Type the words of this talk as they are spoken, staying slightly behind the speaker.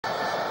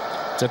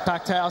It's a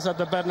packed house at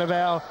the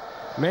Bernabeu.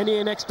 Many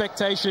in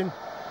expectation.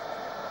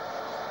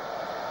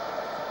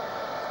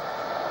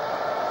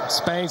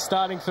 Spain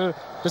starting for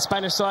the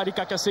Spanish side.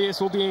 Iker Casillas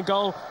will be in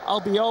goal.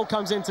 Albiol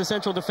comes into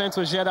central defence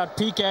with Gerard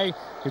Piqué,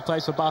 who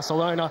plays for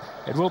Barcelona.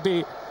 It will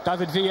be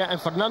David Villa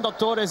and Fernando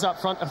Torres up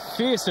front. A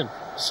fearsome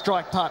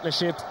strike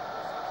partnership.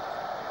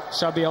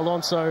 Xabi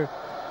Alonso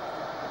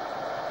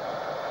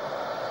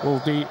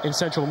will be in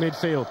central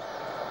midfield.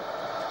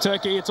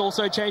 Turkey, it's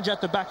also change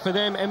at the back for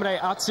them. Emre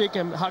Atzik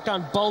and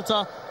Hakan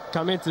Balta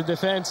come into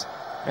defence.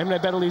 Emre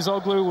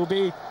Belözoğlu will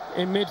be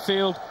in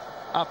midfield.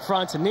 Up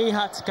front,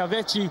 Nihat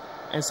Kahveci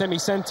and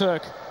Semih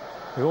Şentürk,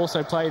 who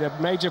also played a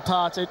major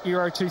part at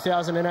Euro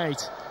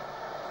 2008.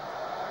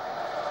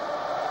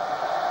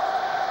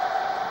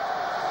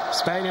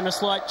 Spain in a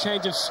slight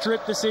change of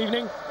strip this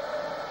evening.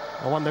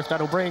 I wonder if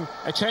that'll bring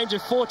a change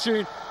of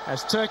fortune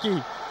as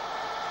Turkey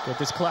get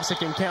this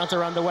classic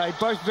encounter underway.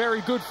 Both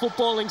very good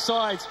footballing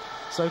sides,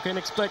 so can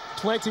expect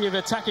plenty of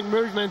attacking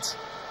movement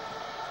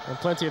and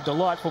plenty of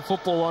delightful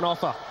football on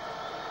offer.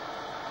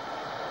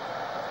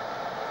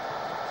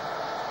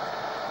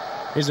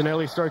 Here's an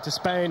early throw to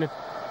Spain.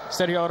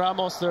 Sergio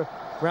Ramos, the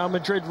Real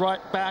Madrid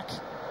right back,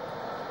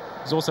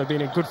 has also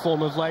been in good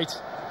form of late.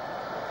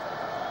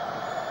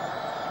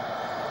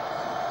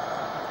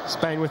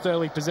 Spain with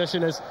early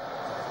possession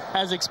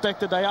as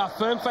expected. They are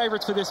firm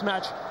favourites for this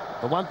match.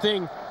 The one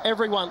thing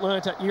everyone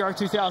learnt at Euro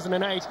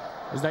 2008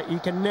 is that you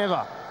can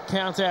never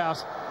count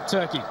out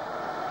Turkey.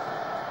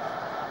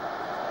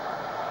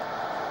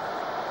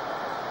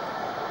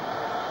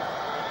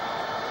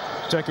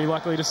 Turkey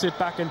likely to sit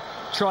back and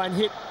try and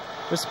hit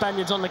the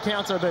Spaniards on the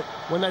counter, but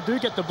when they do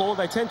get the ball,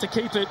 they tend to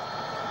keep it.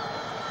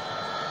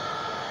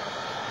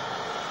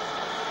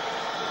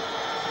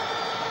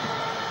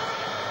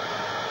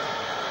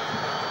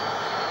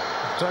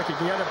 Turkey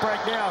can get a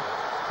break now.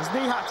 It's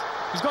Nihat.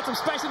 He's got some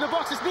space in the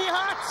box. It's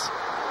Nihat!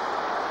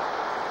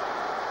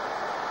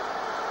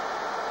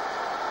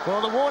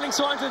 Well, the warning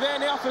signs are there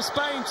now for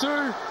Spain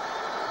too.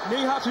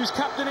 Nihat, who's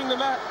captaining the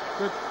match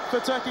for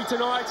Turkey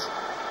tonight,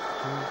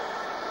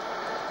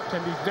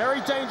 can be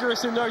very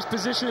dangerous in those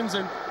positions,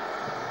 and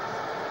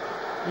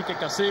Iker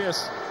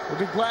Casillas will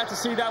be glad to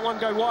see that one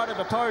go wide at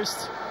the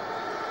post.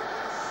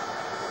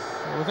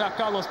 And without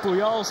Carlos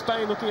Puyol,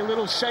 Spain looking a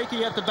little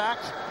shaky at the back.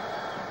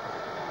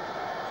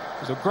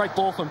 It was a great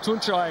ball from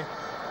Tunçay.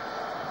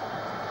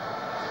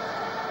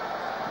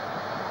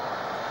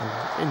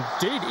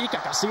 Indeed,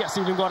 Iker Casillas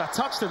even got a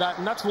touch to that,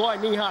 and that's why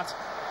Nihat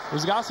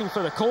was asking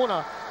for the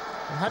corner.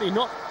 And had he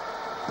not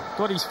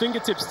got his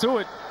fingertips to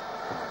it,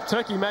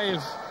 Turkey may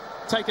have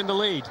taken the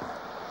lead.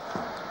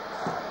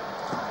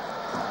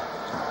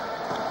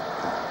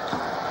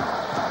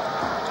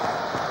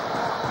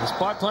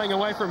 Despite playing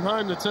away from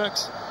home, the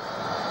Turks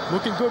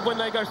looking good when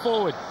they go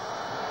forward.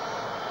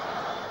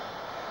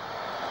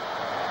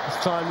 This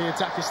time the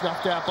attack is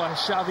snuffed out by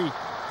Xavi.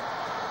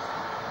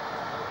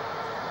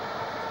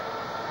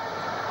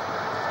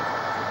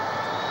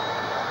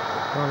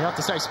 Well, you have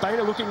to say Spain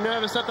are looking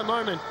nervous at the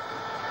moment.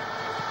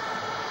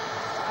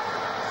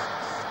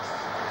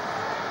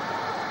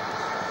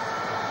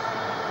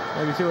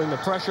 Maybe feeling the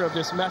pressure of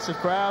this massive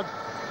crowd.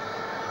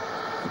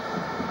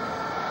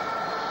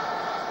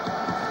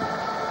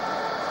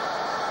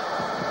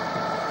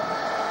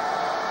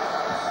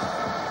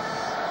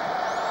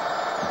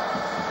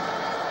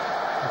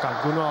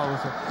 Gunnar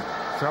with a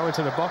throw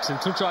into the box, and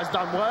Tunçay's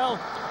done well.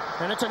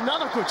 And it's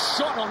another good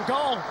shot on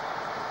goal.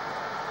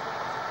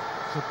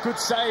 It's a good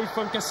save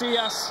from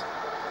Casillas.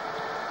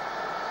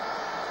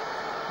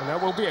 And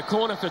that will be a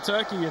corner for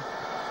Turkey. And,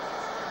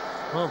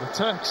 well, the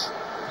Turks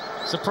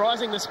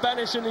surprising the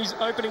Spanish in these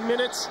opening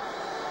minutes.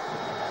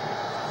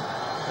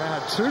 They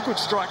had two good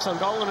strikes on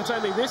goal, and it's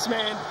only this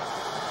man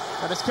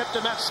that has kept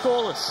the match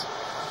scoreless.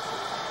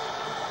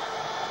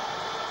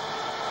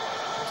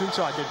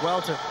 Tunçay did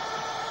well to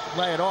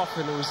lay it off,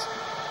 and it was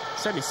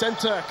Semih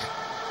Şentürk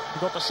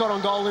who got the shot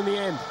on goal in the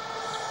end.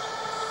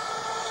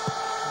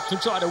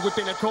 Tunçay to whip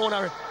in a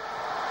corner.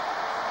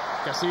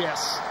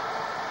 Casillas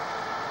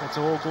gets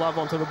all glove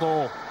onto the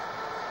ball.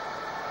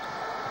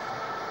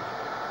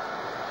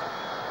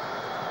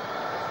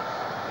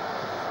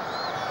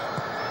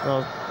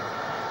 Well,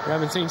 we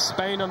haven't seen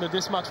Spain under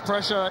this much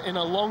pressure in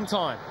a long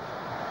time.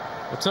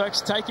 The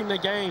Turks taking the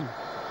game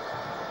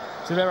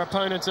to their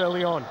opponents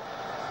early on.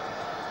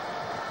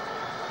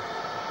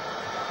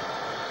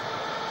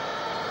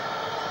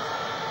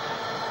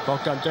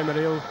 Volkan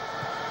Demirel,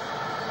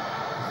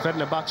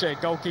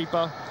 Fenerbahce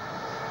goalkeeper,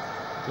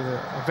 did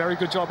a very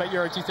good job at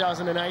Euro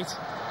 2008.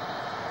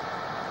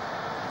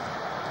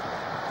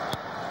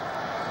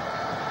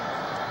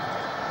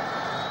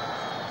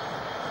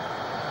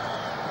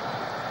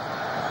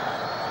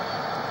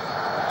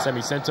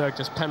 Semih Şentürk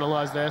just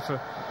penalised there for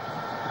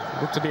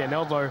looked to be an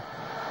elbow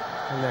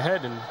in the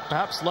head, and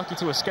perhaps lucky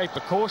to escape a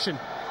caution.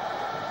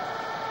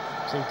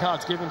 Seen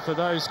cards given for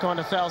those kind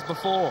of fouls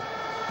before.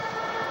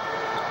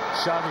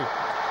 Xavi.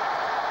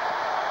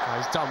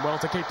 He's done well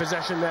to keep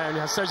possession there, and he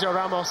has Sergio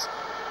Ramos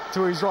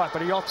to his right,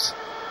 but he opts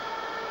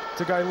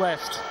to go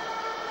left.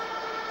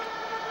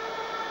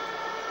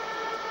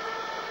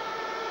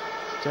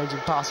 Changing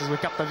passes with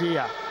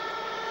Capdevila.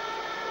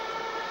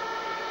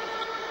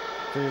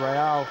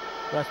 Villarreal,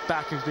 left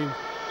back, who's been in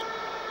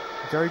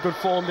very good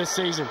form this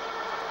season.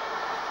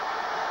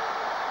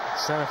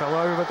 Center fell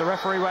over, but the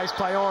referee raised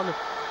play on.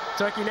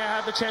 Turkey now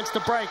had the chance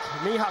to break.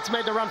 Nihat's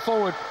made the run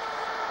forward.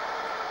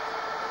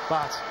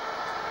 But,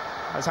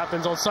 as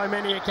happens on so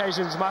many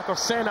occasions,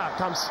 Marcos Senna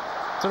comes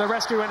to the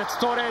rescue, and it's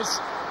Torres.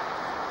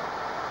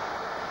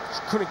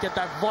 Just couldn't get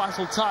that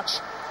vital touch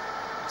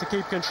to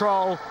keep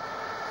control.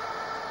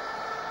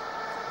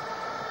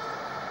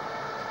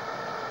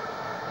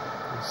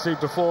 You see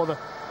before the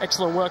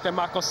excellent work that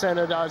Marcos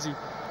Senna does. He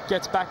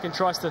gets back and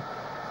tries to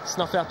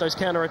snuff out those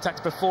counter-attacks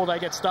before they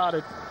get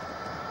started.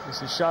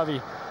 This is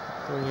Xavi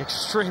doing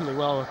extremely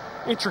well. An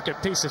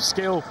intricate piece of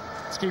skill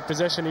to keep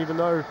possession, even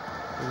though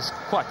he's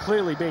quite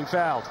clearly being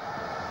fouled.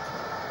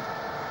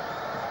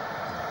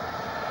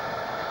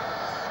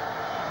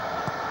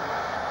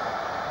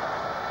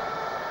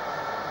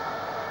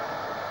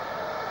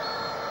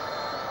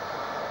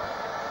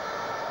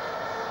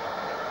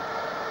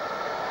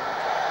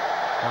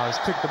 Oh, he's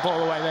kicked the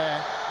ball away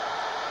there.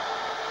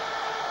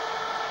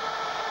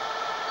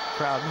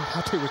 Crowd not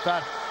happy with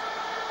that.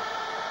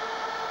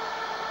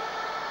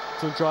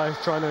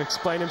 Trying to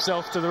explain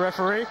himself to the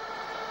referee.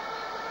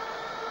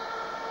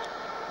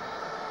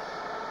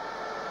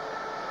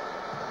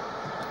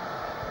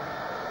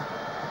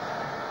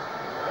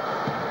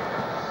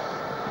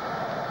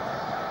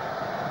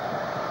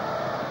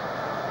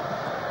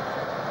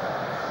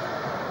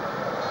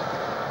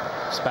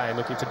 Spain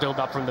looking to build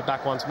up from the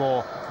back once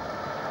more.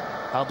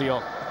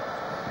 Albiol.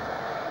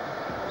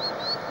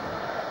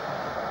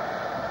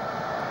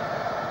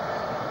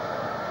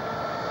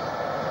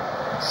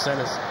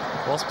 Senna's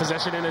lost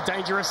possession in a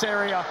dangerous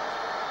area.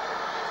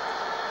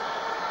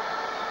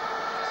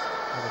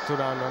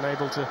 Turan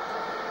unable to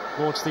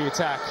launch the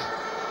attack.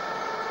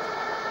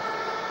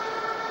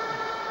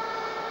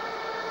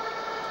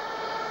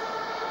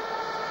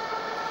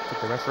 I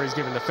think the referee's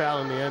given the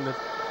foul in the end.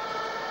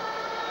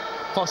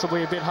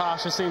 Possibly a bit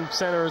harsh. It seems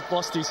Senna has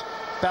lost his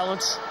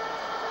balance.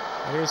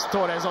 And here's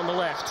Torres on the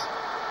left.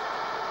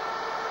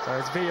 So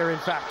it's Villa, in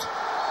fact.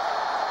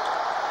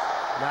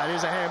 Now it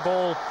is a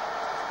handball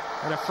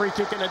and a free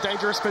kick in a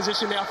dangerous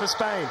position now for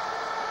Spain.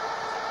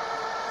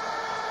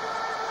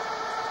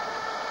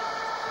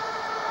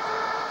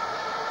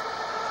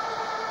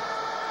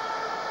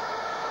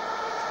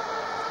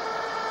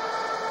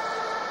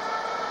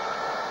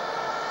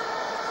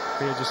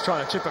 Villa just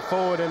trying to chip it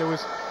forward, and it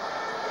was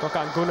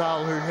Gökhan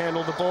Gunal who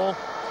handled the ball.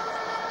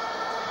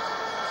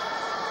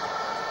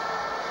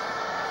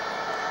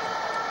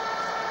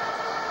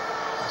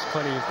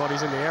 Plenty of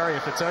bodies in the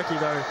area for Turkey,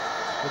 though.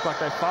 Look like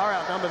they far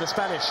outnumber the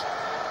Spanish.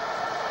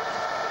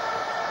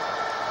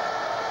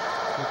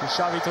 Looking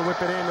Xavi to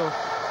whip it in, or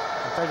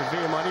David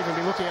Villa might even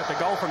be looking at the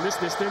goal from this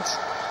distance.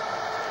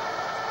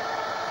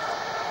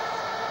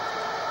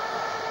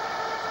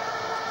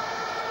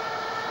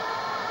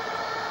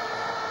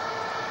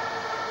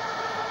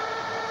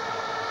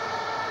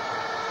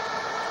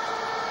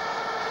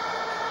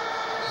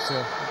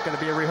 It's going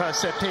to be a rehearsed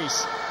set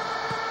piece.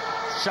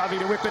 Xavi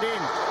to whip it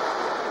in.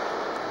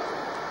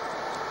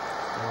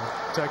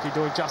 Turkey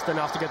doing just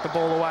enough to get the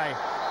ball away.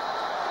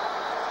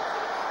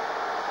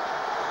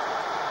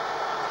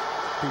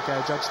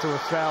 PK judged to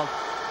have fouled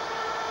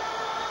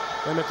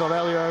Mehmet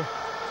Aurelio.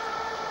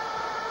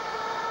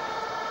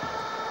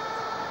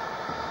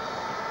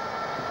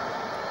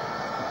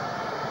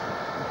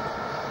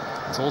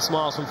 It's all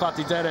smiles from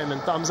Fatih Terim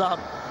and thumbs up.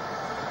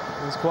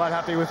 He's quite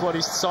happy with what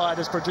his side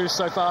has produced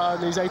so far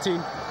in these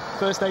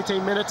first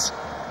 18 minutes.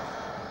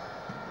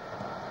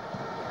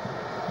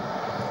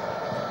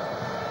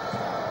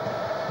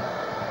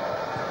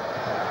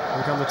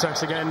 Here come the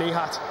Turks again,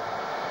 Nihat.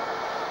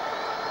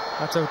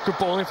 That's a good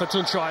ball in for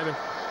Tunçayman.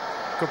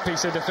 Good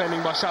piece of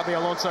defending by Xabi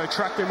Alonso,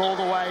 tracked him all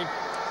the way.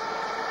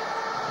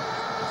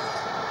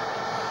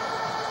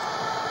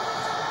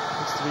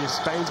 Looks to be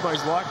Spain's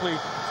most likely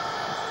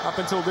up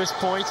until this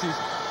point. He's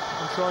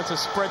trying to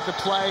spread the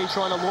play,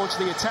 trying to launch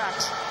the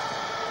attacks.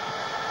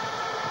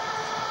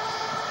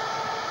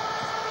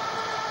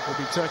 Will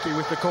be Turkey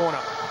with the corner.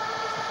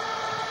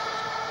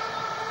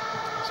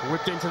 It's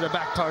whipped into the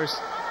back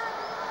post.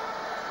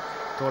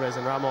 Torres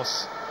and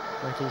Ramos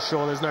making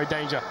sure there's no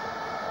danger.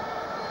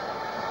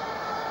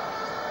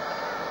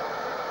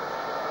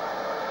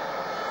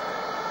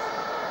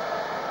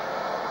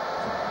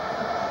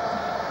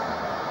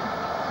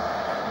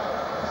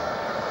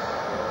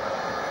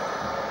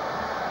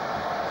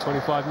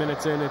 "25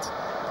 minutes in, it's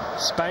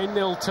Spain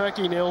 0,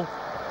 Turkey 0.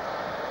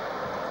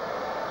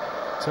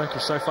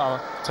 Turkish so far,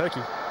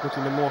 Turkey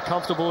looking the more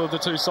comfortable of the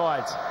two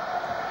sides.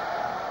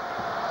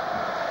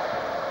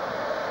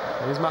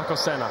 Here's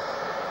Marcos Senna.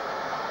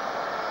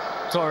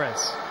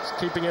 Torres is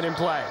keeping it in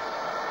play.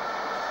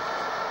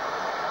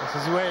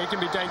 This is where he can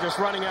be dangerous,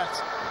 running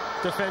at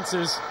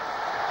defences.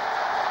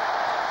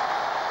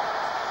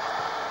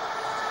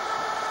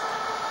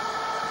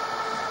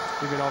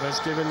 Ivanov has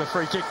given the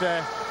free kick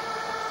there.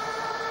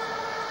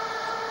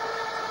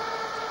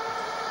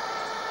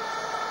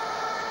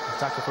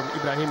 Tackle from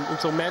Ibrahim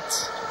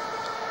Ultumet.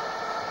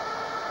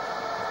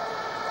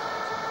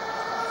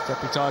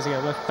 Deputising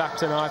at left back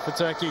tonight for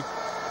Turkey.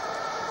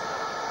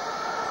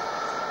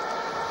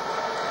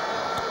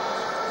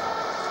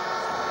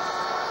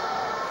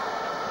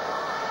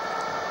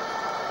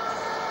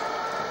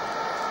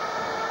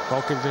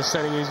 Vulcan just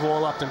setting his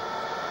wall up, and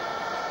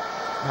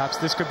perhaps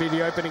this could be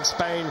the opening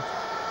Spain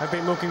have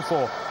been looking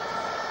for.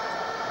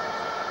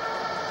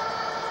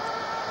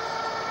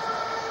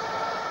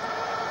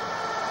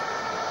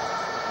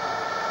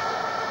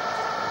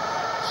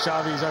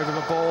 Xavi's over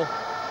the ball.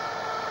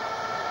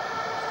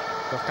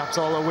 Got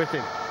Cazorla with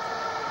him.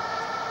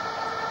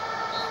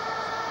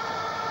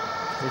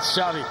 It's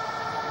Xavi.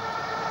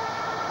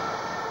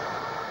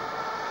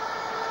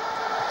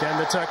 Again,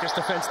 the Turkish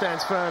defence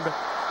stands firm, but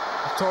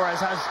Torres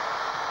has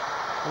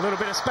a little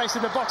bit of space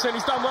in the box, and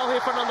he's done well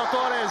here, Fernando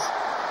Torres.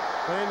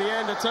 But in the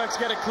end, the Turks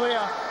get it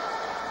clear,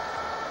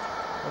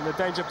 and the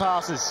danger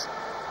passes.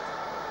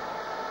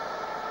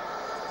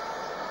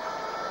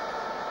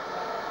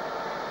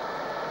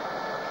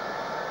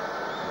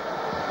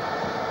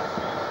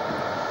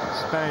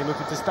 Spain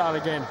looking to start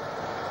again.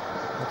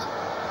 But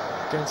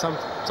again,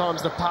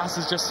 sometimes the pass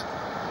is just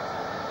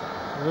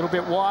a little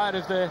bit wide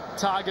of their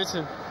target,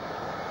 and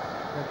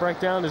they break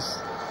down as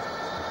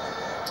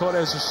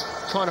Torres is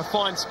trying to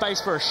find space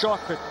for a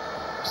shot, but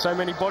so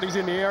many bodies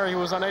in the area, he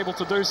was unable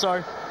to do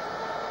so.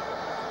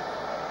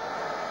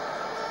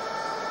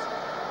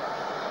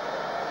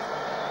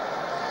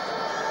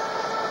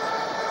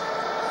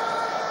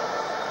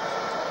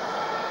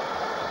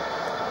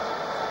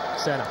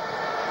 Senna.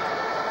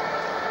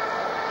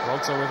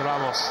 Alonso with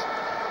Ramos.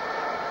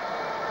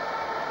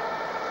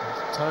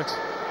 Turks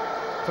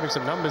putting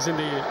some numbers in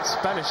the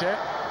Spanish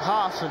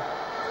half and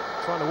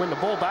trying to win the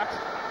ball back.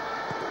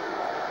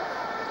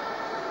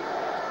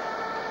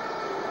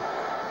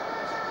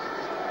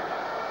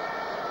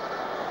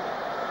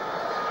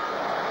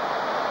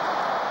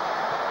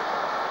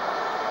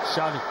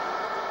 Xavi.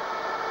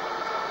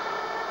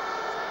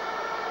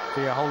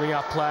 Villa holding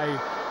up play.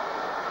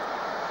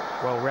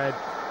 Well read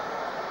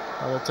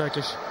by the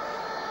Turkish.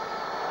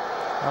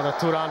 Another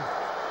Turan.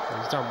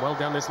 He's done well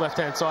down this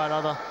left-hand side.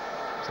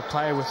 He's a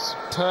player with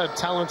superb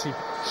talent. He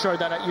showed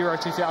that at Euro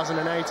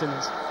 2008 and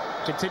has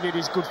continued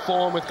his good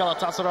form with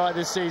Galatasaray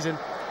this season.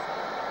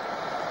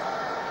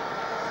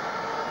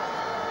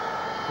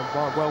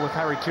 Combined well with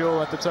Harry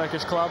Kewell at the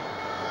Turkish club.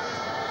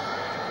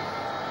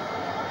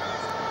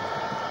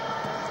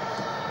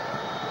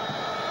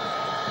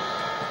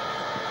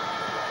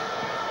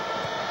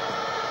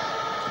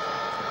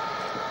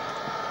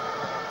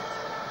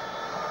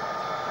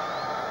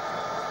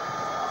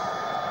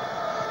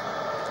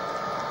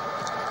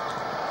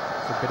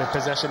 A bit of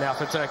possession now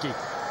for Turkey.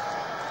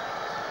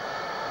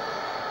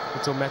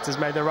 Until Metz has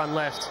made the run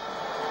left.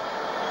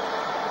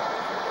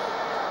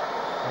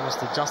 Almost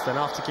just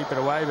enough to keep it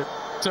away, but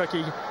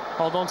Turkey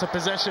hold on to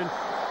possession.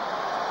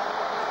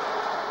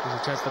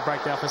 There's a chance to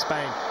break down for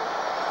Spain.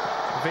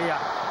 Villa,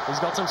 he's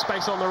got some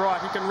space on the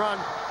right. He can run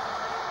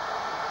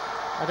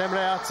at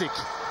Emre Atzik.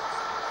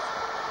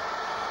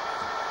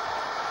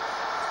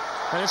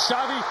 And it's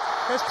Xavi.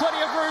 There's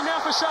plenty of room now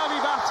for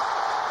Xavi, but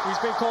he's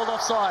been called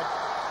offside.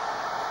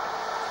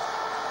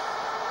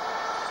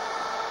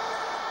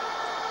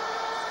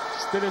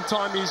 Didn't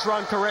time his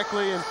run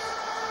correctly, and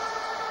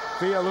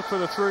Villa looked for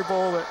the through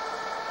ball. That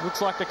looks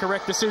like the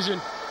correct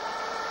decision.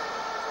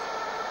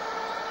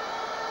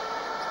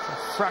 A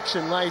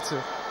fraction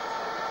later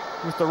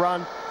with the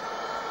run.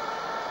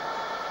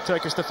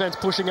 Turkish defence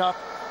pushing up.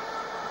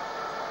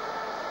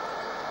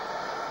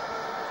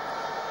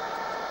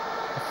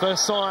 The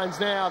first signs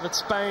now that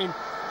Spain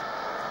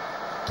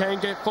can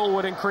get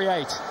forward and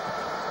create.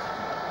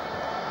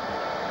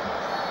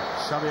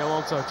 Xavi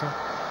Alonso.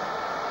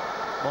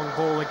 Long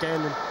ball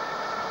again, and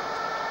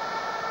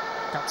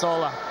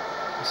Cazorla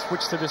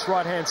switch to this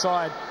right-hand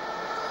side,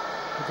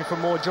 looking for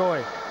more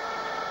joy.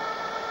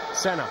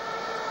 Senna.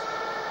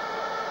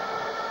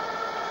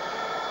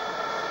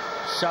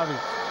 Xavi.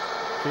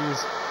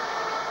 He's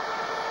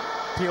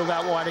peeled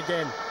out wide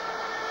again.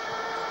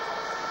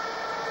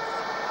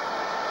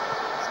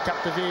 It's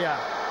Capdevilla.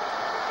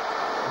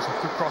 There's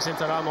a good cross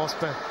into Ramos,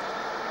 but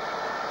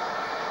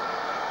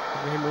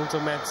Ibrahim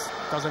Ultumet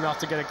does enough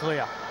to get it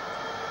clear.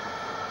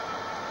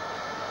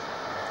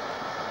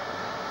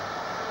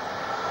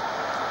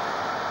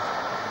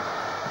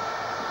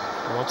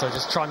 Also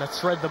just trying to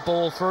thread the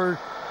ball through.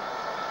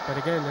 But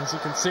again, as you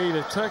can see,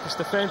 the Turkish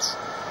defence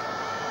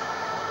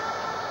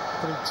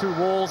putting two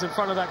walls in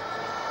front of that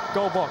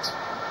goal box.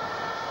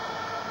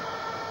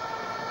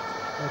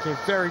 Making it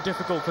very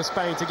difficult for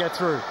Spain to get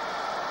through.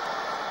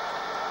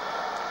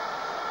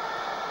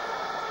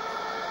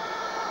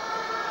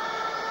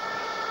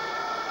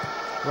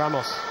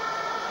 Ramos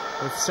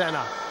with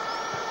Senna.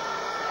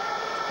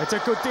 It's a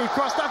good deep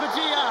cross, David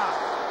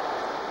Villa.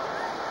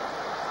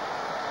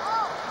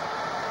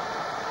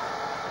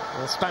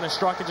 The Spanish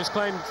striker just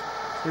claimed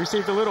he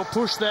received a little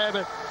push there,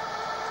 but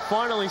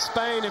finally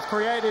Spain have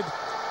created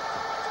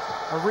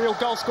a real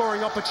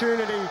goal-scoring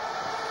opportunity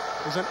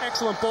It was an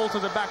excellent ball to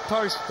the back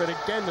post, but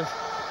again, the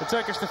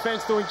Turkish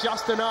defence doing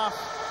just enough.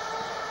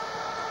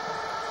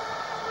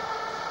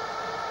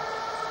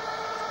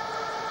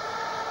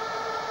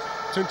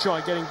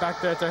 Tunçay getting back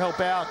there to help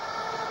out.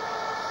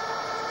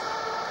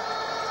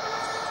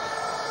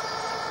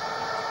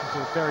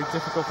 It'll be very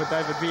difficult for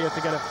David Villa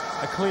to get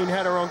a clean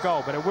header on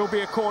goal, but it will be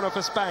a corner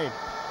for Spain.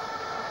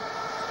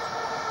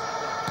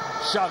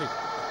 Xavi.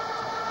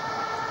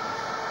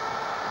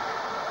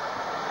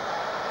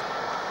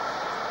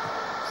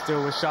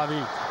 Still with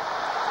Xavi.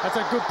 That's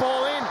a good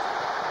ball in.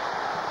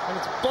 And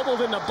it's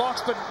bobbled in the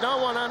box, but no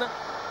one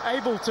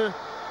able to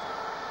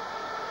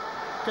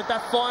get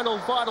that final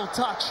vital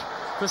touch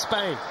for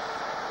Spain.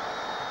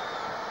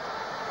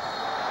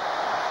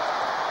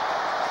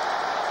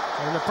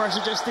 And the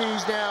pressure just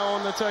eased now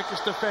on the Turkish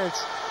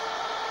defence.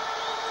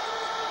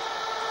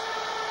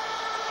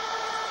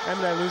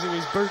 Emre losing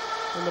his boot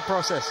in the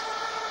process.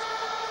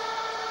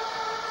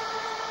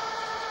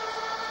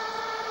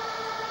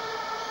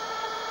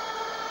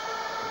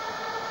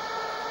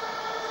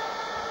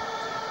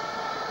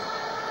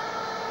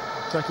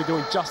 Turkey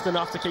doing just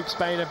enough to keep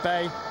Spain at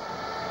bay.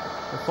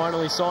 And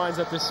finally signs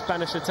that this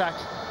Spanish attack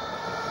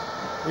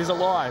is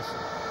alive.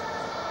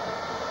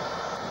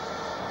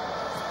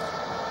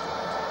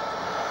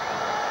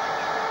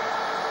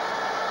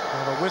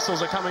 Now the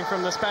whistles are coming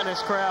from the Spanish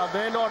crowd.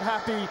 They're not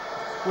happy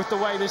with the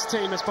way this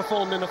team has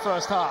performed in the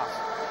first half.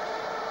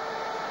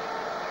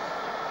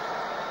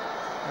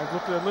 They've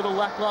looked a little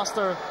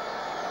lackluster.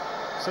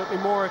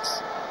 Certainly more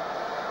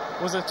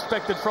was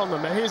expected from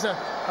them. Now here's a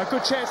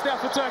good chance now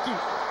for Turkey.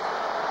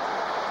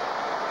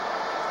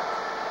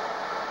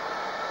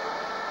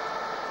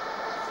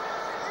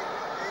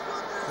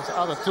 There's the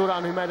other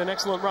Turan, who made an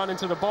excellent run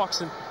into the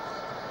box, and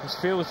I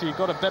just feel if he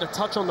got a better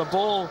touch on the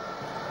ball,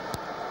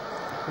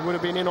 he would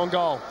have been in on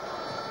goal.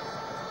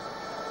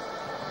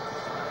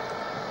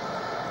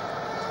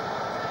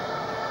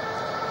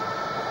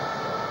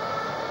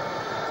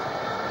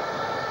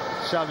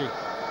 Xavi.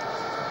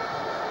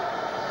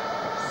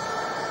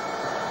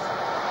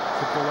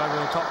 Good ball over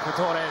the top for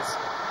Torres.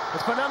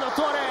 It's Fernando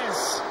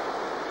Torres.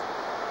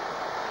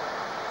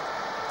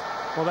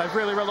 Well, they've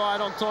really relied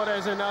on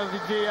Torres and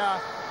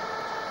Villa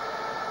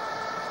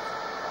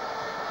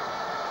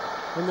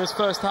in this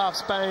first half,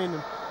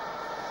 Spain.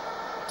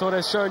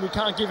 Torres shown you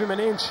can't give him an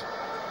inch.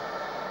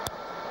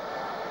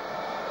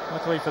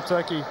 Luckily for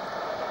Turkey,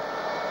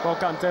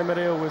 Volkan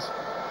Demirel was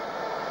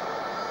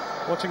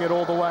watching it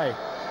all the way.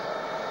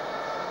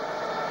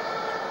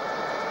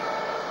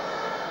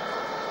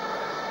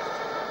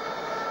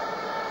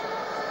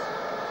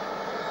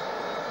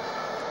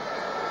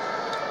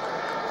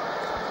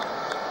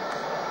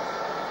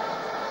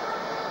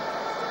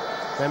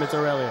 Then it's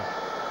Aurelio.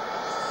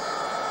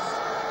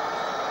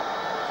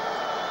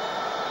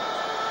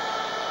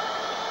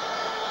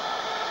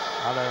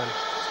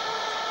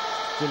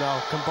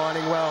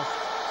 Combining well.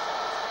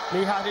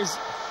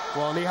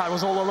 Nihat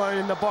was all alone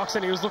in the box,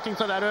 and he was looking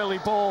for that early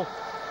ball.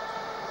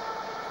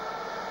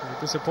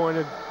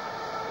 Disappointed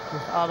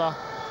with Ada.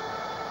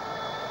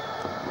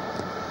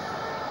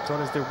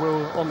 Torres did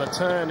well on the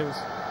turn. It was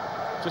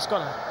just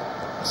got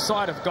a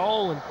side of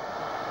goal, and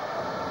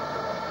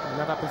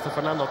that happens to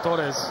Fernando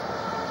Torres.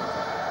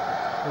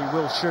 He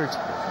will shoot.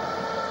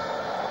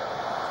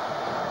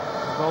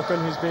 Vulcan,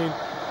 who's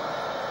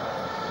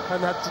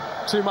hadn't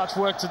had too much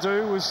work to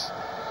do, was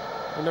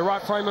in the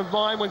right frame of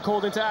mind when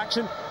called into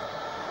action.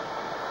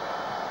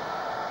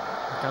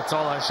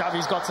 Gatolo,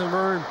 Xavi's got some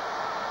room.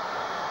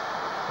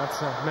 That's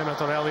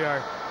Mehmet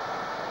Aurelio,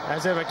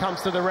 as ever,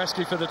 comes to the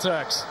rescue for the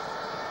Turks.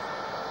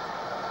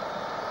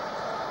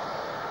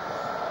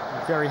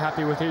 I'm very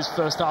happy with his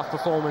first half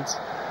performance,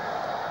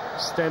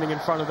 standing in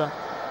front of the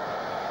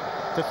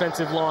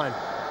defensive line.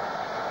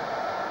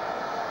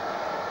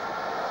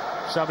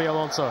 Xabi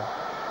Alonso.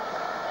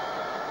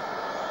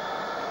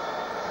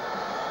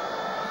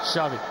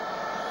 Xavi.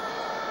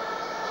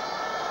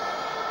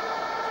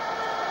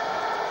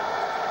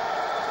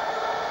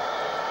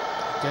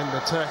 Again,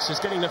 the Turks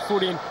just getting the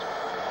foot in,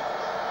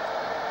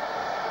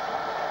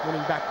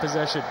 winning back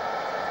possession.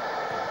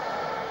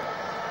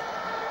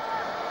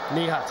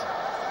 Nihat.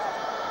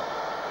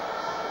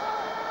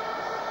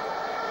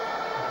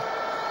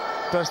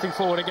 Bursting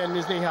forward again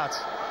is Nihat.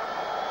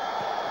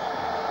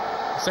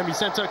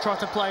 Semicento tried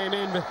to play him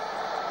in, but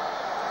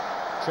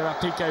Gerard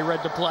Piqué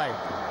read the play.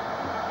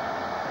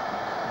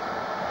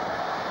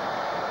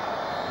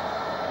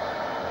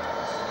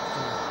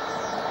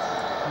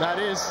 And that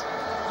is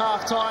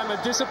half-time.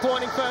 A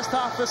disappointing first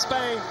half for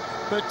Spain,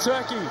 but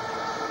Turkey,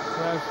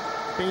 who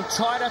have been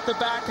tight at the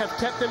back, have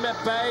kept them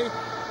at bay,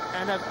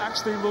 and have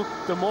actually looked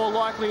the more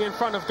likely in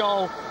front of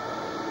goal.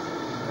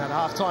 And at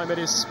half-time, it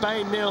is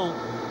Spain 0,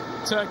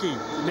 Turkey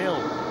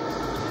 0.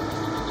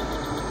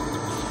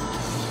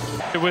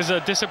 It was a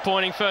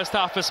disappointing first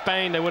half for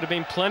Spain. There would have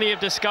been plenty of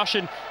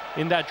discussion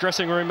in that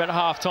dressing room at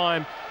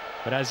half-time,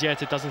 but as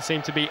yet, it doesn't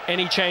seem to be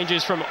any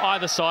changes from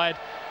either side.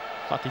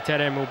 Fatih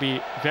Terim will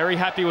be very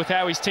happy with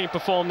how his team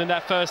performed in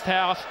that first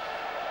half.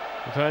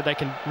 We've heard they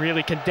can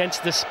really condense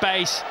the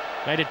space,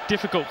 made it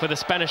difficult for the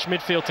Spanish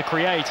midfield to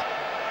create.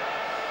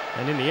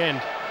 And in the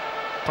end,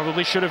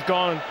 probably should have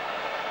gone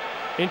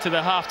into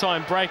the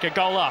half-time break a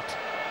goal up.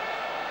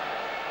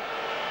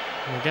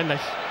 And again,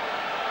 they've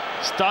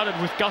started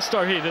with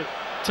gusto here, the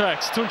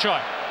Turks.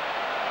 Tuncay.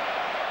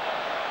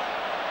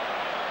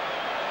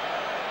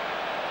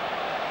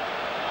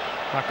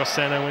 Marcos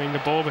Sano winning the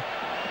ball, but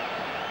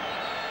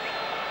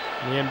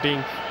in the end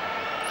being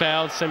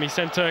fouled. Semih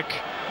Şentürk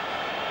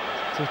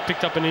has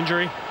picked up an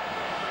injury.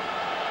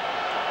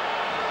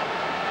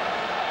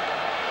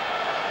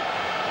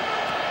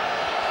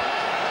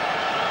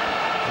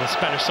 The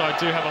Spanish side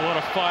do have a lot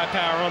of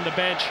firepower on the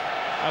bench.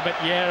 Albert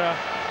Llera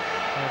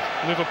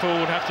of Liverpool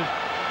would have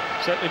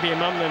to certainly be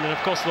among them, and of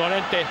course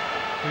Llorente,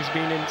 who's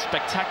been in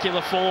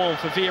spectacular form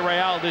for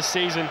Villarreal this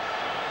season.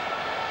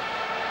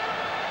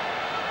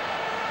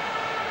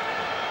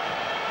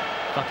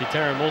 Fatih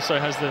Terim also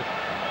has the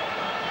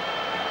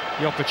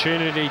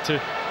opportunity to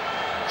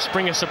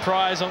spring a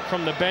surprise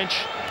from the bench.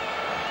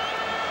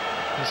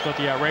 He's got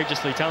the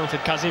outrageously talented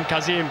Kazim,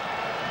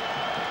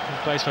 who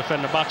plays for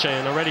Fenerbahce,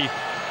 and already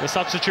the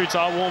substitutes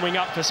are warming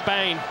up for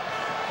Spain.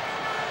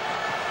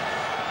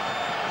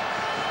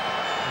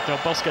 Del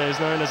Bosque is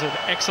known as an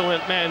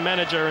excellent man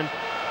manager, and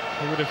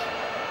he would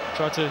have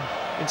tried to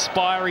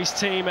inspire his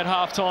team at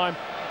half-time.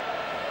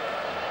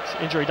 This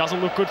injury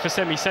doesn't look good for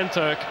Semih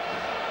Şentürk.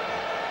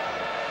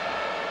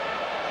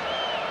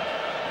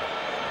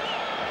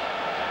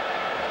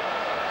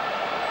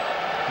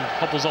 He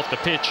hobbles off the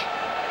pitch.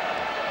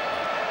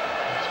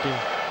 It's been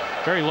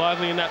very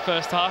lively in that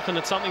first half, and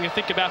it's something to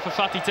think about for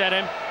Fatih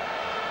Terim.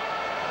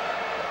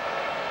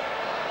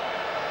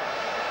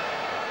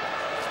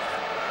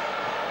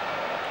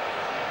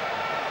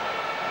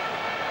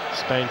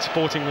 Spain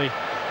sportingly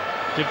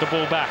give the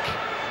ball back.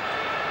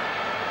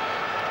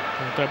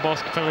 Del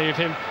Bosque, plenty of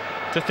him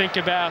to think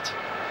about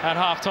at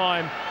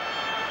half-time.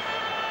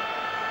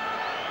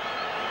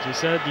 As you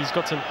said, he's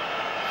got some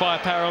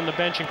firepower on the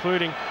bench,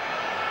 including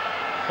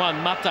Juan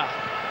Mata.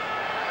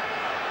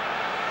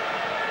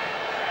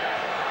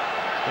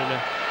 He's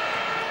been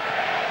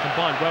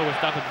combined well with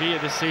David Villa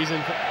this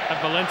season at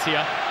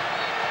Valencia.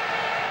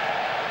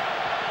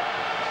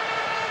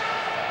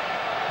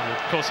 And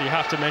of course, you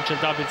have to mention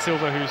David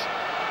Silva, who's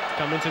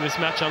come into this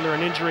match under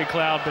an injury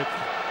cloud, but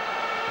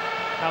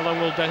how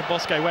long will Del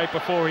Bosque wait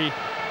before he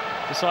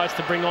decides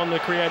to bring on the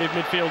creative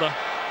midfielder?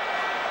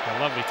 A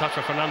lovely touch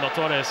from Fernando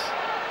Torres.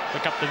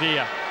 Pick up the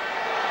Villa.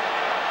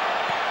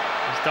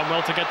 He's done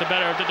well to get the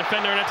better of the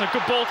defender, and it's a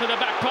good ball to the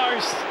back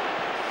post.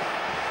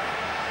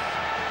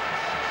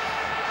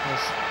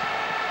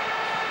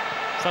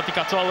 Santi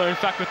Cazorla, in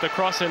fact, with the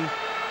cross, and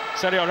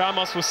Sergio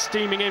Ramos was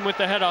steaming in with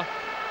the header.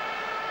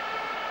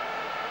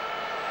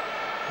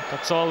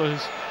 Cazorla,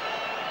 who's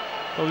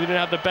probably didn't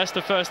have the best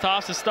of first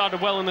halves, has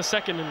started well in the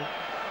second, and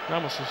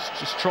Ramos was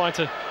just trying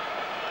to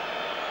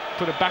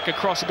put it back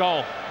across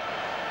goal.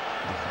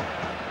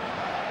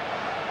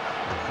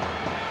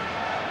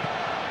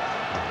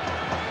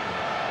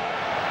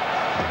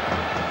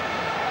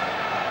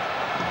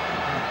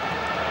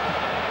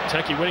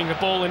 Turkey winning the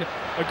ball in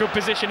a good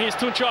position. Here's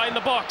Tuncay in the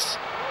box.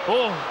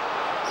 Oh,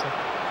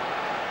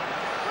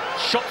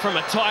 shot from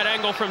a tight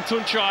angle from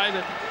Tuncay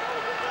that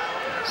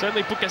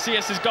certainly put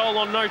Casillas' goal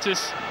on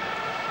notice.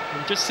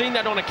 We've just seen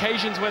that on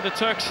occasions where the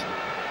Turks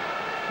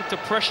look to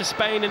pressure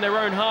Spain in their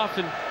own half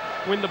and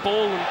win the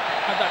ball and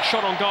have that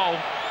shot on goal.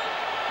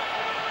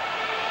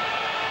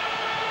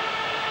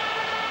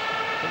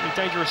 Certainly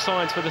dangerous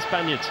signs for the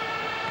Spaniards.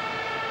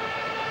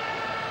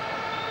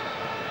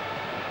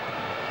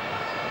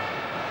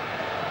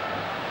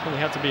 Probably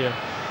had to be a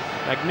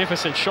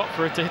magnificent shot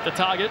for it to hit the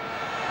target.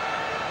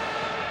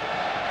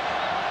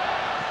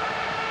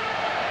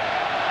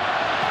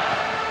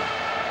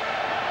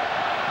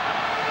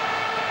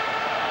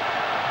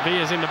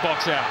 Villa's in the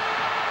box out.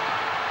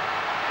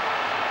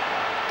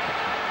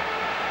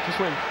 Just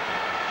when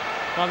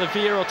either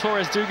Villa or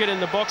Torres do get in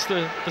the box,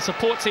 the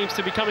support seems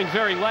to be coming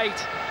very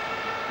late.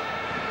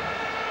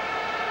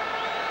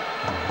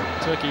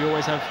 Turkey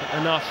always have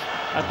enough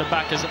at the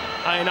back as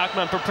Ayhan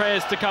Akman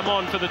prepares to come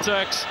on for the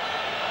Turks.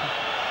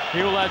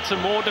 He will add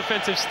some more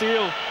defensive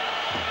steel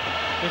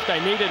if they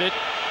needed it.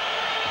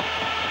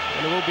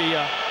 And it will be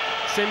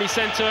Semih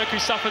Şentürk, who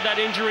suffered that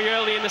injury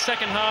early in the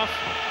second half.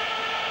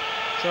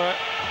 So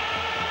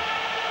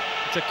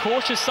it's a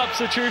cautious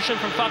substitution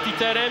from Fatih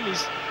Terim.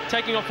 He's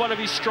taking off one of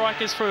his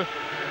strikers for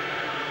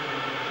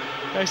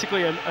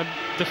basically a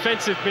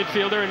defensive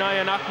midfielder in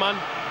Ayhan Akman.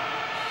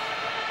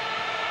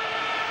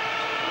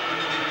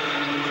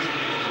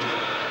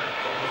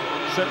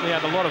 Certainly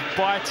had a lot of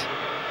bite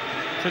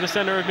to the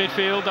centre of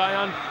midfield,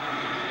 Ayhan.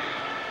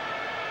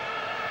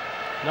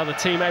 Another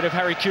teammate of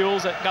Harry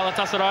Kewell's at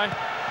Galatasaray.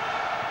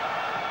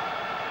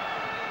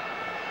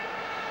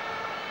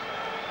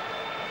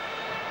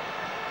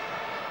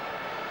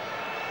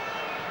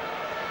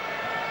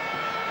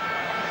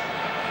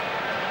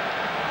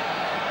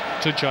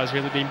 Tuncay's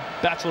really been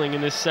battling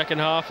in this second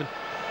half and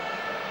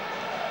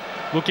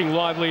looking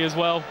lively as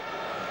well.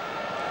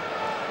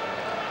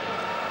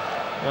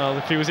 Well,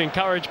 if he was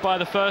encouraged by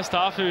the first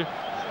half, he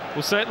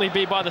will certainly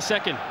be by the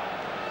second. In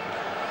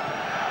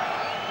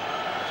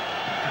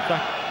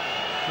fact,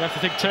 you have to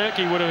think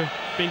Turkey would have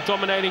been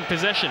dominating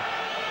possession.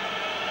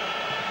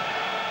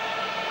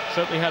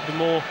 Certainly had the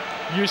more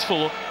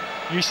useful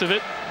use of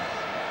it.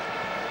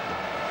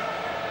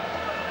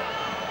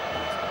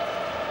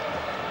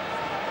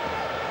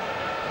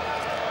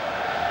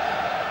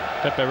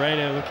 Pepe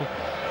Reina looking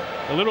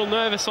a little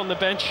nervous on the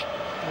bench.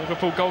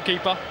 Liverpool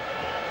goalkeeper.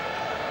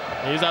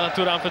 Here's Ala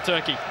Turan for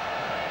Turkey.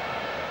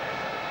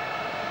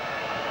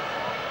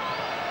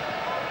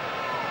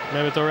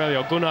 Mehmet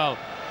Aurelio, Gunal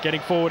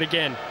getting forward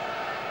again.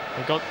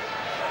 They've got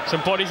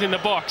some bodies in the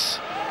box.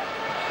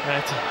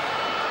 That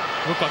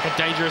looked like a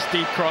dangerous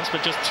deep cross,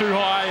 but just too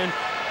high, and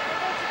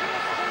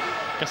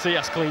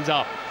Casillas cleans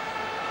up.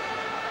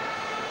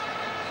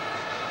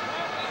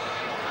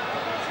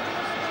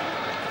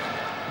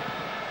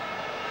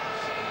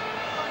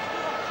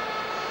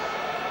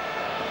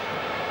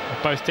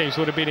 Both teams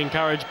would have been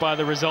encouraged by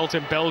the result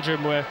in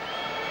Belgium, where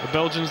the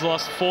Belgians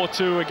lost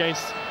 4-2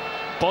 against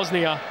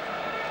Bosnia.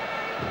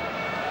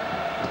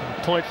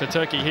 A point for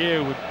Turkey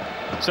here would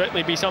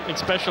certainly be something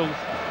special,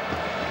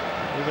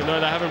 even though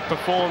they haven't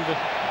performed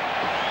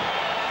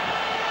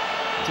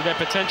to their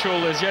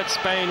potential as yet.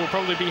 Spain will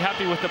probably be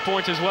happy with the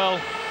point as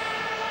well.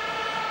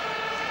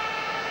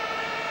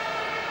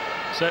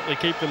 Certainly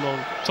keep them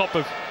on top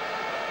of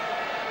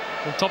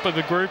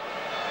the group.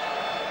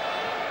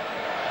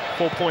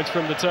 4 points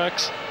from the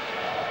Turks.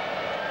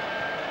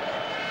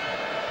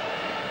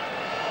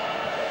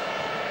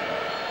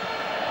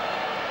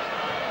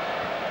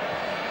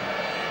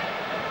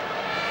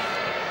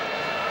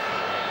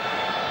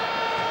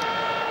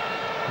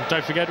 And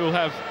don't forget, we'll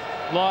have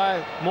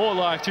more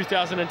live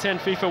 2010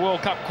 FIFA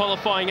World Cup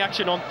qualifying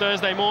action on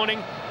Thursday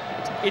morning.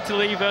 It's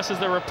Italy versus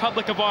the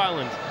Republic of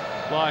Ireland,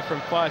 live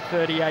from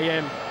 5:30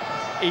 AM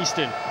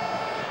Eastern.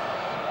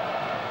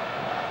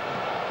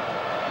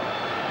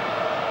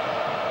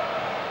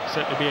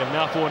 Certainly be a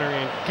mouth-watering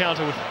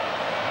encounter with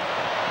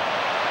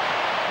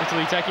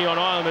Italy taking on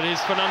Ireland, but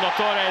here's Fernando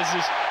Torres,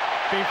 who's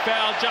been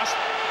fouled just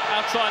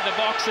outside the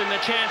box, and the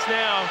chance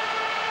now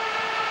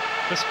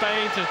for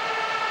Spain to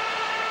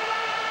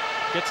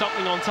get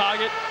something on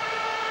target.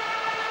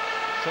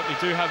 Certainly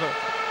do have a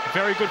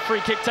very good free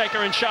kick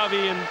taker in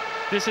Xavi, and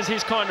this is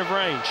his kind of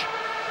range.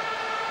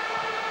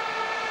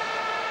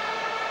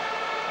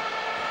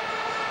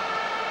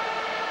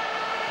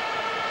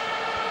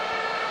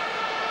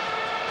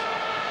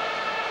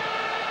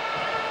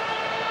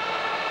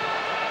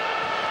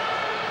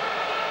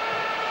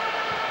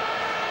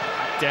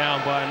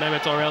 Down by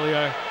Mehmet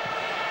Aurelio.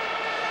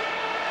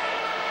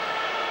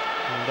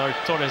 And though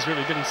Torres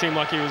really didn't seem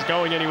like he was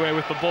going anywhere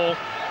with the ball.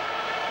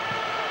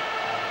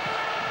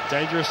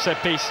 Dangerous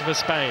set piece for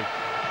Spain.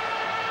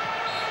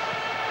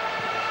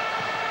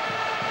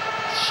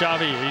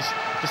 Xavi, he's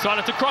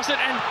decided to cross it,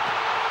 and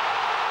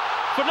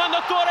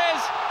Fernando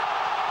Torres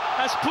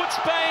has put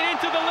Spain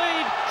into the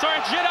lead. Sorry,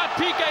 it's Gerard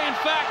Piqué, in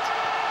fact,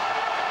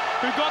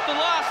 who got the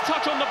last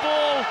touch on the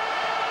ball.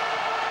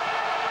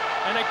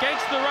 And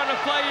against the run of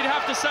play, you'd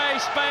have to say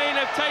Spain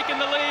have taken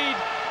the lead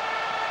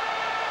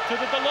to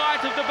the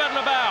delight of the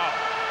Bernabeu.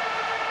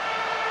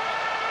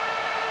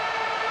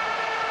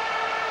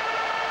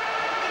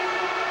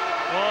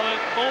 Well, it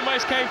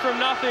almost came from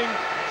nothing.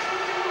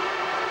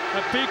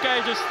 And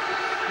Piqué just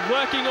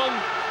working on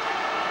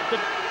the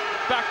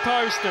back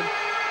post, and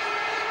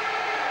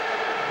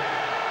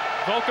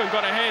Vulcan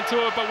got a hand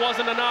to it, but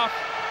wasn't enough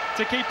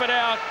to keep it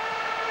out.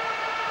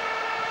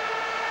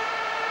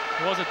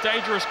 It was a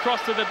dangerous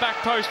cross to the back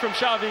post from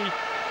Xavi.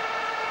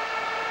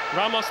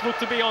 Ramos looked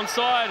to be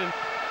onside, and,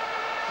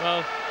 well,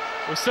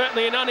 it was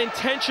certainly an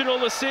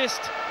unintentional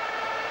assist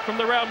from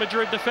the Real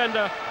Madrid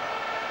defender.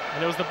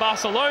 And it was the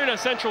Barcelona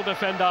central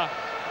defender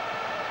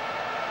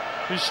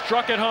who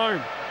struck it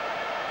home.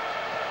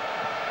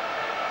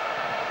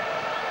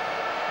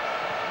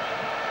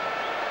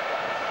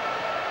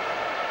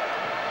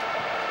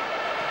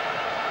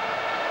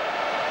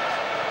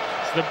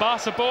 It's the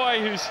Barca boy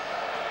who's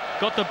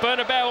got the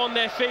Bernabeu on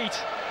their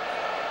feet.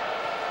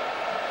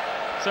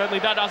 Certainly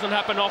that doesn't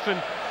happen often.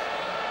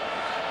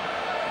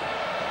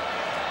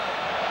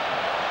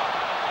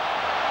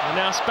 And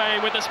now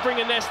Spain with a spring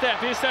in their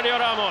step. Here's Sergio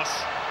Ramos.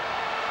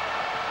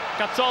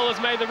 Cazorla's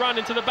made the run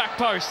into the back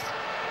post.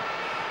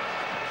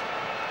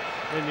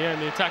 In the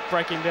end, the attack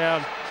breaking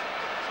down.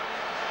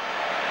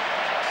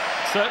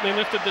 Certainly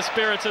lifted the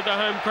spirits of the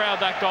home crowd,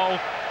 that goal.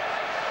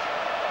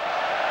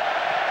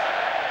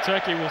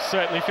 Turkey will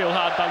certainly feel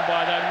hard done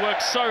by that.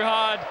 Worked so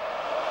hard.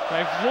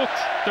 They've looked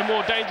the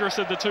more dangerous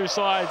of the two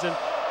sides, and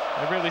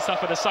they've really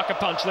suffered a sucker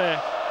punch there.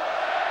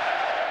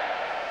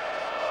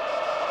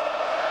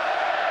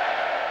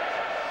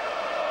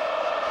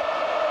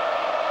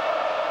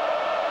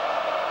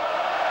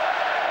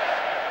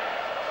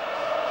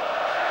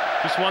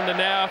 Just wonder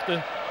now if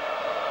the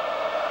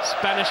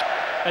Spanish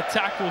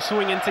attack will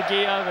swing into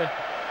gear. The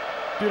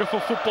beautiful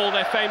football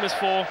they're famous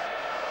for.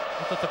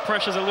 I thought the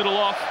pressure's a little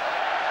off.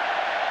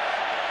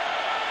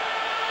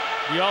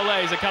 The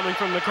Olays are coming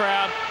from the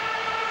crowd.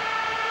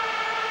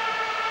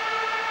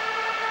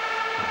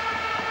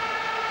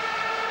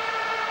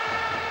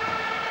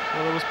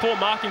 Well, there was poor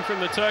marking from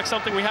the Turks,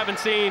 something we haven't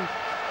seen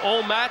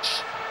all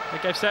match.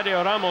 That gave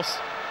Sergio Ramos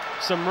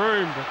some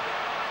room, but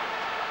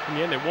in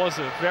the end it was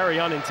a very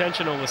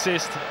unintentional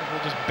assist,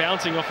 just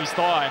bouncing off his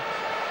thigh.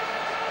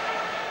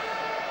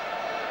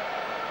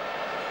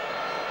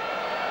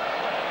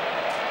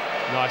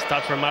 Nice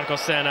touch from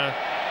Marcos Senna.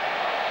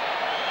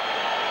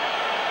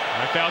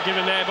 A foul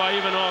given there by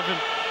Ivanov, and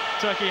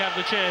Turkey have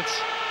the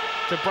chance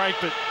to break,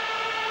 but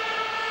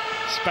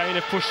Spain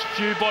have pushed a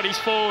few bodies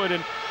forward,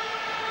 and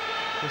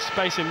the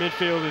space in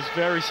midfield is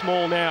very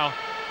small now.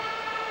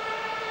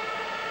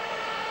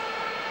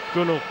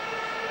 Gunul.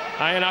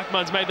 Ayan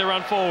Akman's made the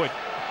run forward.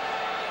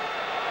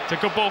 It's a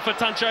good ball for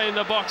Tancha in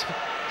the box,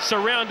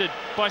 surrounded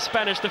by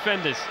Spanish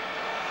defenders.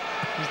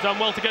 He's done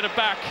well to get it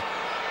back.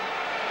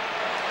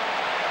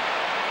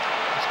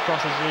 These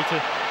crosses need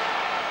to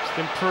just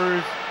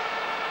improve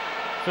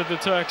for the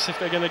Turks if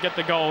they're going to get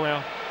the goal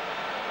now.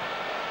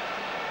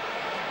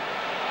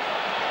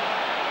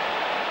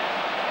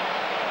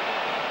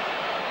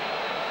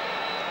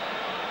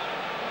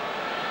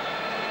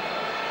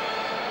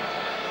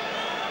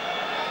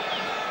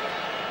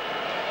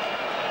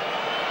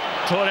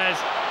 Torres,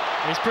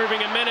 he's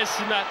proving a menace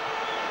in that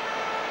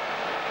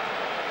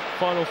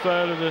final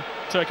third of the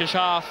Turkish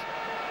half.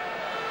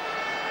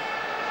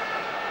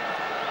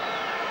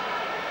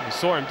 We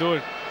saw him do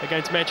it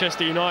against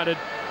Manchester United.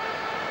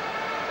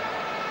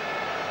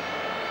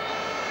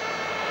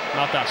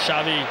 Mata,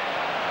 Xavi.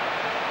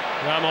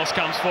 Ramos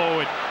comes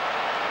forward.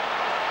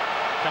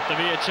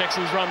 Capdevila checks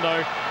his run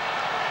though.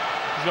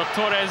 He's got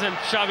Torres and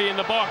Xavi in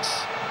the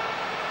box.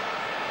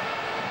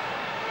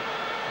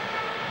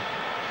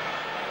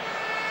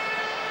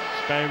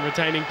 Spain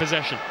retaining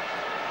possession.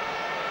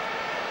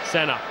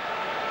 Senna.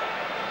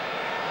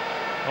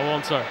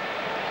 Alonso.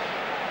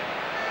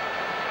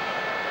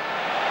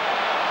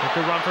 A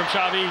good run from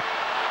Xavi.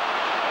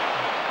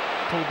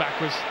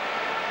 Pullback was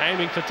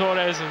aiming for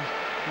Torres, and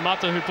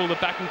Mata who pulled it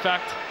back in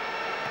fact.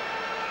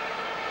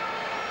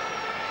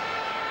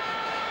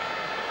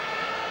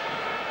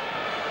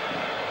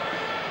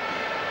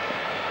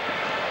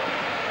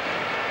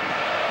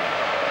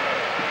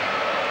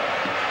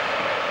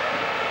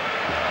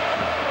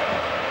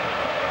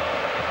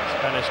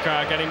 Spanish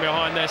crowd getting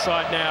behind their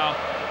side now.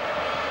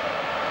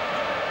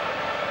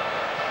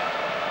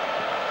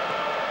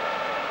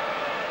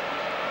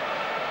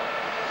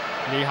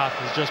 Nihat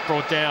is just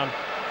brought down.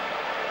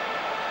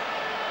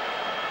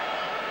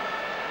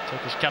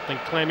 Turkish captain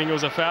claiming it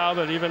was a foul,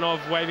 but Ivanov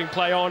waving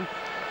play on.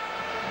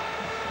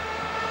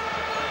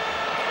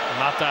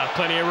 Mata,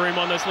 plenty of room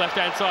on this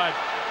left-hand side.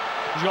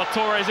 He's got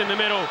Torres in the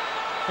middle.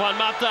 Juan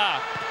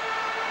Mata.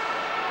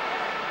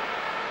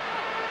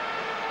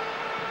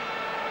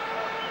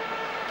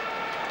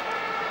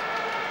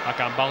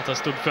 Hakan Balta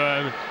stood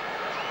firm.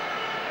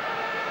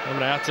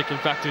 Emre Atik, in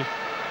fact, who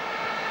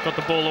got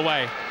the ball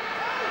away.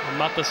 And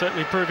Mata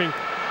certainly proving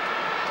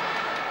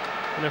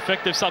an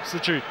effective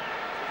substitute.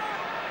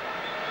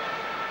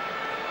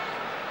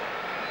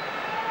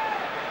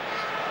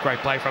 Great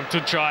play from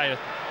Tunçay.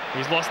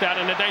 He's lost out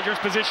in a dangerous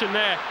position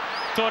there.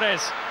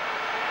 Torres.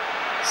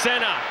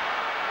 Senna.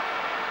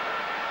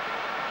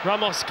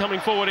 Ramos coming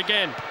forward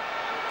again.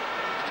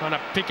 Trying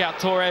to pick out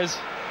Torres.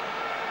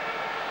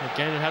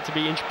 Again, it had to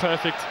be inch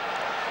perfect.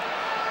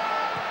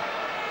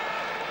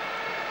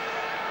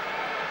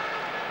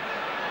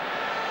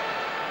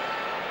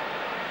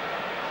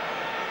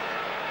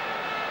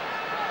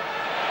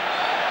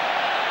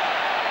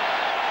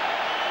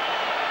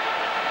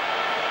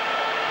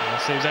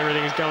 It seems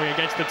everything is going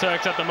against the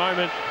Turks at the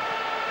moment.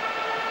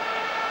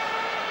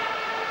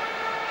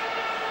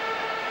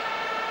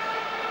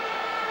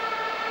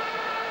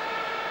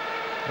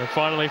 And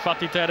finally,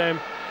 Fatih Terim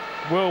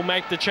will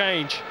make the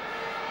change.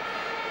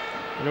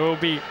 And it will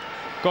be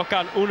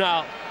Gökhan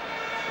Ünal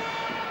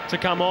to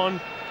come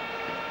on.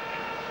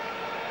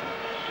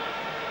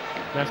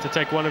 They have to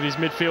take one of his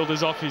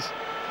midfielders off. He's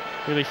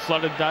really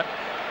flooded that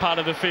part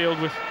of the field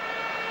with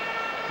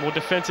more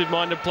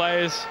defensive-minded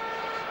players.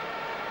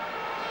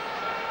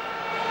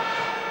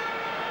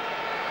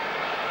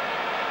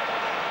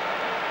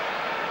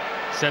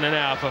 Senna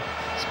now for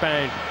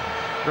Spain.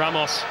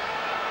 Ramos.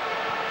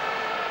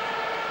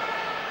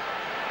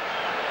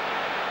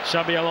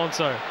 Xabi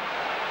Alonso.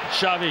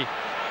 Xavi.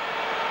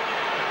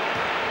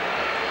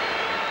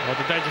 Well,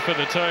 the danger for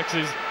the Turks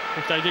is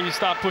if they do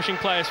start pushing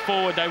players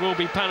forward, they will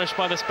be punished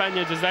by the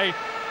Spaniards as they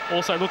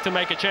also look to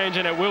make a change,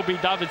 and it will be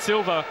David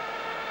Silva.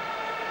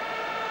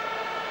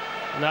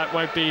 And that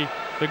won't be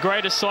the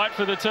greatest sight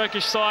for the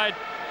Turkish side.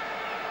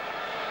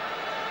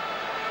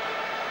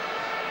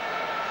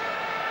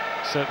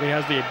 Certainly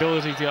has the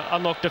ability to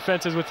unlock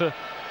defences with a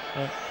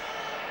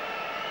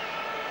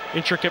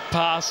intricate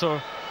pass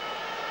or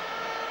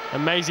a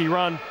mazy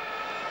run.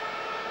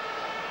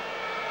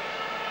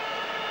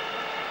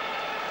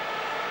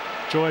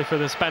 Joy for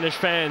the Spanish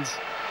fans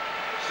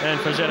and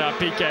for Gerard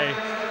Piqué.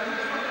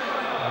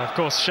 And of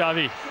course,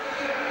 Xavi.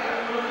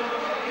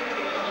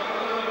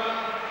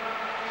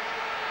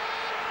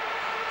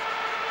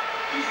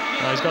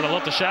 he's got a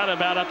lot to shout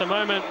about at the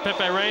moment.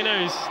 Pepe Reina,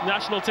 his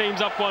national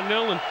team's up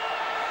 1-0, and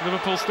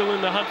Liverpool still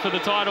in the hunt for the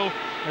title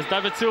as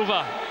David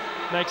Silva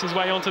makes his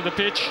way onto the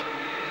pitch,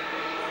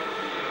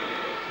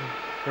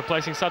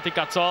 replacing Sati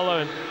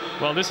Katsalo. And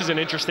well, this is an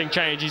interesting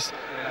change. He's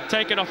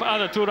taken off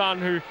Ada Turan,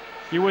 who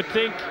you would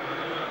think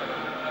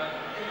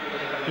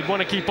he'd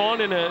want to keep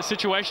on in a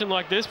situation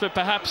like this, but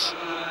perhaps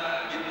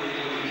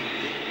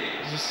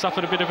he's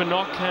suffered a bit of a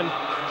knock, and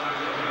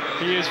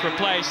he is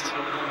replaced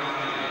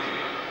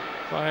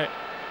by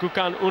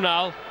Gukan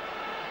Unal.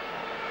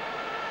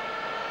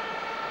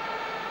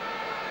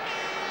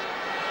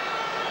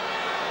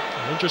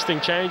 An interesting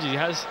change. He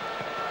has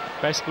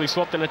basically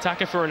swapped an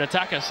attacker for an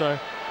attacker, so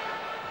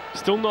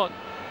still not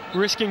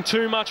risking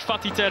too much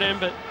Fatih Terim,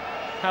 but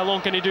how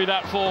long can he do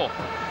that for?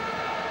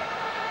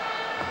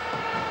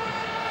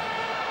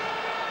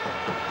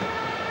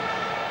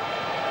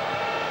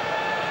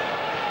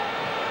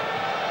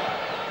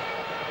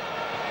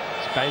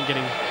 Spain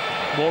getting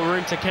more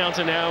room to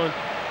counter now, and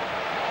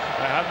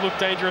they have looked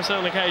dangerous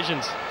on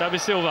occasions.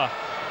 David Silva,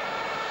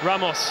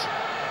 Ramos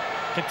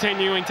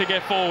continuing to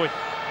get forward.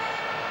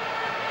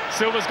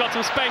 Silva's got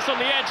some space on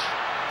the edge.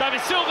 David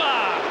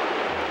Silva!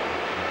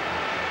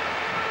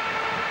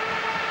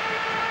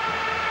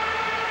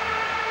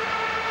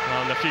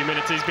 Well, in the few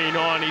minutes he's been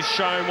on, he's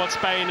shown what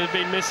Spain has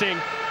been missing.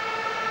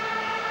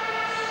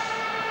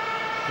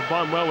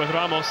 Combined well with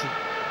Ramos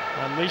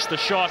and unleashed the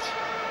shot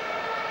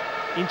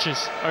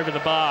inches over the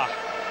bar.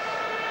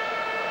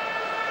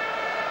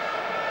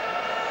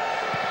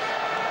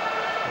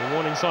 The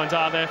warning signs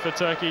are there for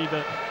Turkey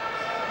that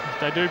if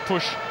they do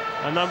push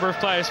a number of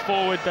players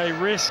forward, they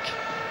risk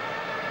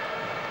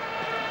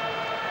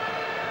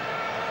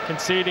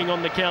conceding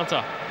on the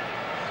counter.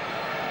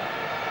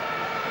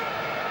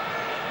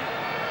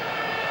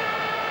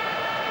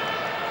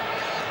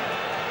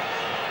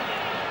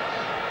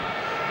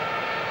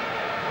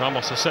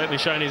 Ramos has certainly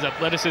shown his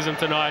athleticism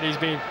tonight. He's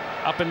been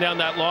up and down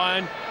that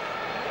line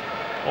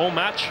all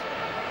match.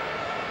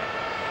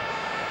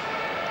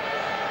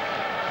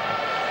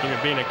 Even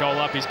being a goal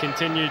up, he's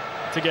continued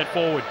to get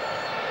forward.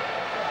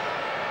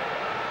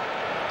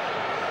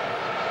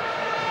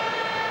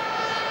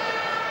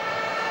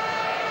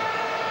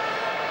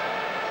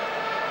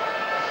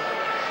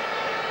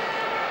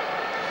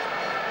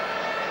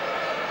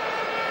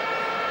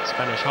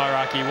 Spanish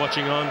hierarchy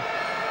watching on.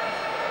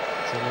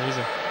 So there's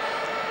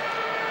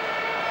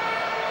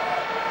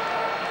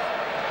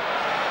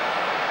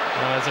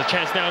a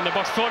chance now in the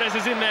box. Torres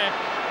is in there.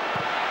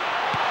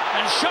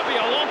 And Xabi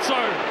Alonso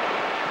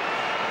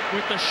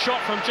with the shot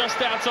from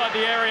just outside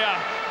the area.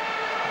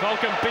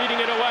 Vulcan beating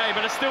it away,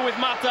 but it's still with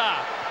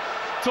Mata.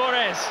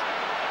 Torres.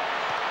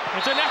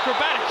 It's an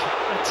acrobatic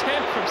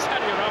attempt from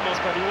Sergio Ramos,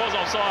 but he was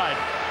offside.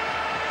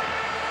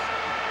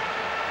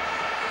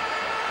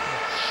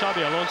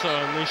 Xabi Alonso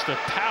unleashed a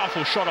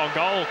powerful shot on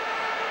goal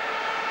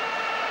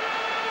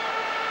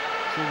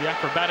through the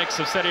acrobatics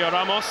of Sergio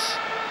Ramos.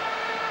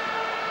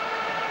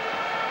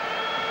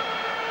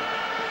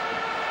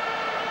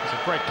 It's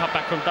a great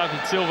cutback from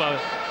David Silva.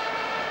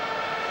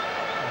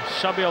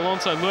 Xabi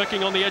Alonso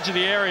lurking on the edge of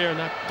the area, and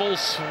that ball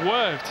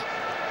swerved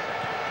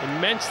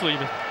immensely.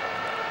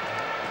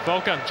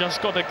 Volkan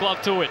just got the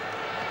glove to it.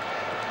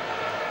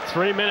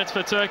 3 minutes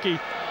for Turkey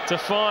to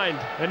find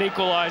an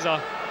equaliser.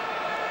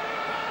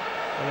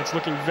 And it's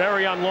looking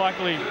very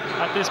unlikely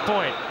at this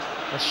point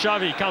as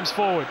Xavi comes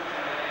forward.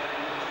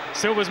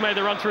 Silva's made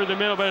the run through the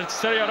middle, but it's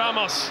Sergio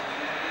Ramos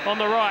on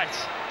the right.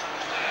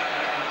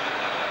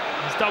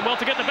 He's done well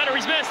to get the better of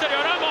his man,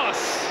 Sergio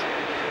Ramos.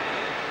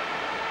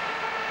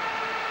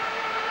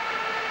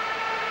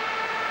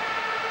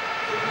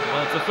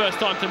 Well, it's the first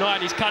time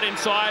tonight he's cut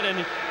inside, and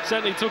he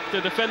certainly took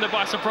the defender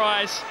by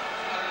surprise.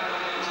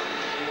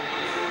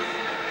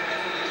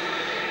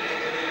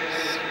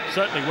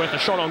 Certainly worth a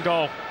shot on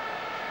goal.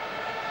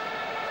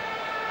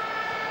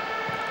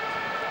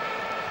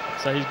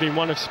 So he's been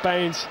one of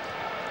Spain's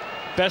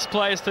best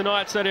players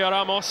tonight, Sergio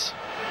Ramos.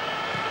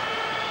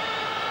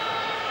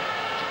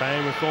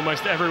 Spain with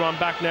almost everyone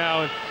back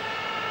now, and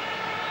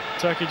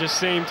Turkey just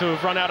seem to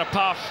have run out of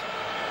puff.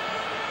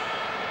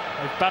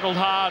 They've battled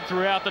hard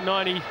throughout the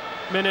 90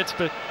 minutes,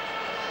 but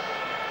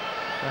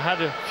they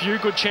had a few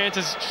good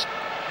chances, just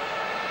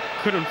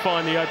couldn't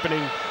find the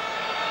opening,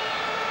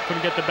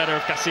 couldn't get the better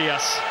of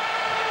Casillas.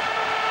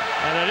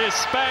 And it is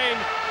Spain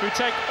who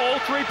take all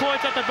 3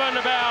 points at the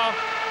Bernabeu.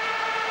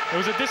 It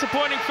was a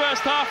disappointing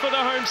first half for the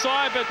home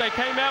side, but they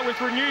came out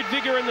with renewed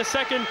vigour in the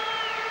second.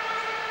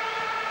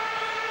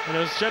 And it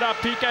was Gerard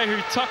Piqué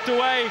who tucked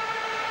away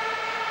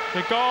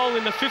the goal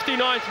in the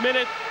 59th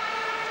minute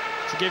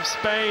to give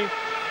Spain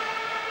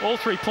all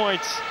 3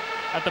 points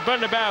at the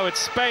Bernabeu. It's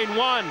Spain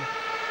 1,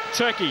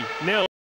 Turkey 0.